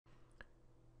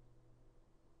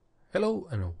Hello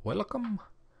and welcome.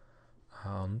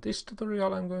 On this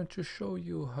tutorial I'm going to show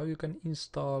you how you can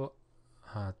install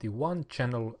the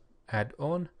 1Channel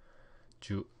add-on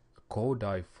to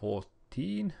Kodi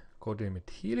 14 codenamed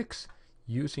Helix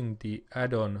using the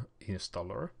Addon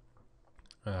Installer.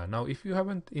 Now if you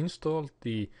haven't installed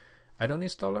the Addon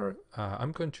Installer,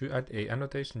 I'm going to add an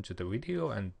annotation to the video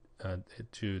and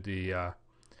to the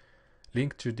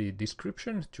link to the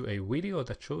description to a video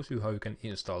that shows you how you can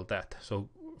install that. So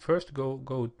first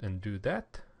go and do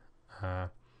that,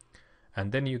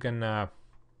 and then you can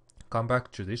come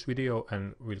back to this video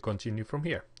and we'll continue from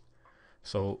here.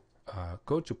 So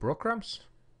go to Programs,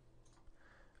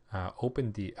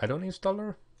 open the Addon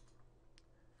Installer,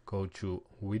 go to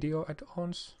Video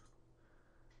Add-ons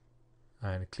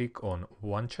and click on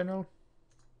 1Channel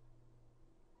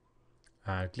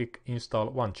and click Install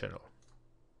 1Channel,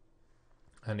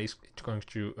 and it's going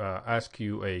to ask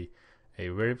you a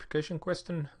verification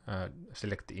question.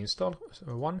 Select the install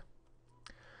one.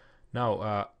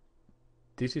 Now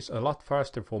this is a lot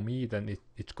faster for me than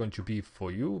it's going to be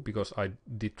for you, because I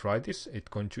did try this. It's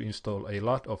going to install a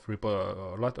lot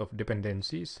of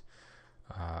dependencies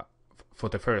for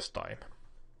the first time.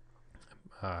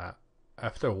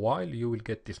 After a while you will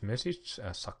get this message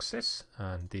as success,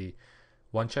 and the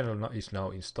 1Channel is now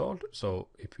installed. So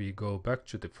if we go back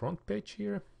to the front page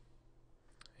here,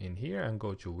 in here, and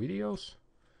go to videos,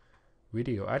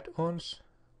 video add-ons,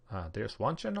 there's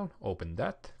 1Channel, open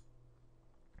that,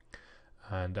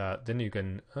 and then you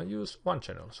can use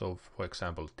 1Channel. So for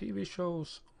example, TV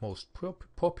shows, most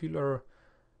popular,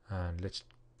 and let's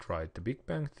try The Big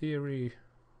Bang Theory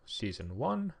season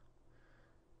 1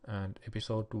 and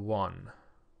episode 1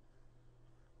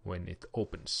 when it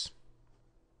opens.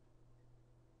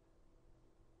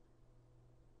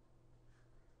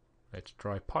 Let's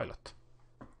try pilot.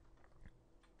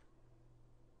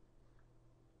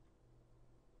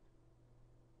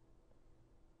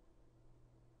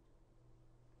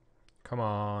 Come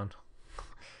on.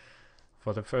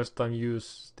 For the first time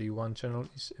use, the 1Channel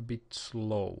is a bit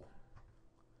slow,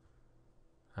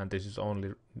 and this is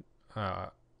only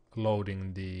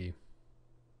loading the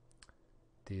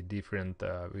different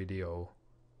video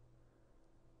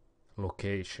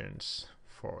locations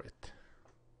for it.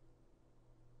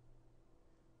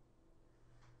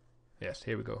 Yes,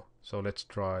 here we go. So let's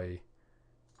try,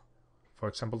 for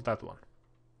example, that one.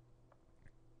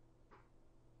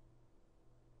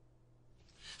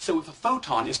 So if a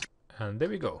photon is... And there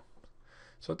we go.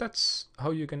 So that's how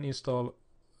you can install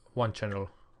 1Channel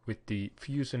with the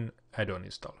Fusion Addon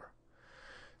Installer.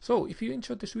 So if you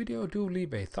enjoyed this video, do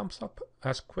leave a thumbs up,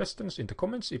 ask questions in the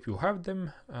comments if you have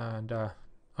them, and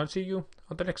I'll see you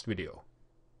on the next video.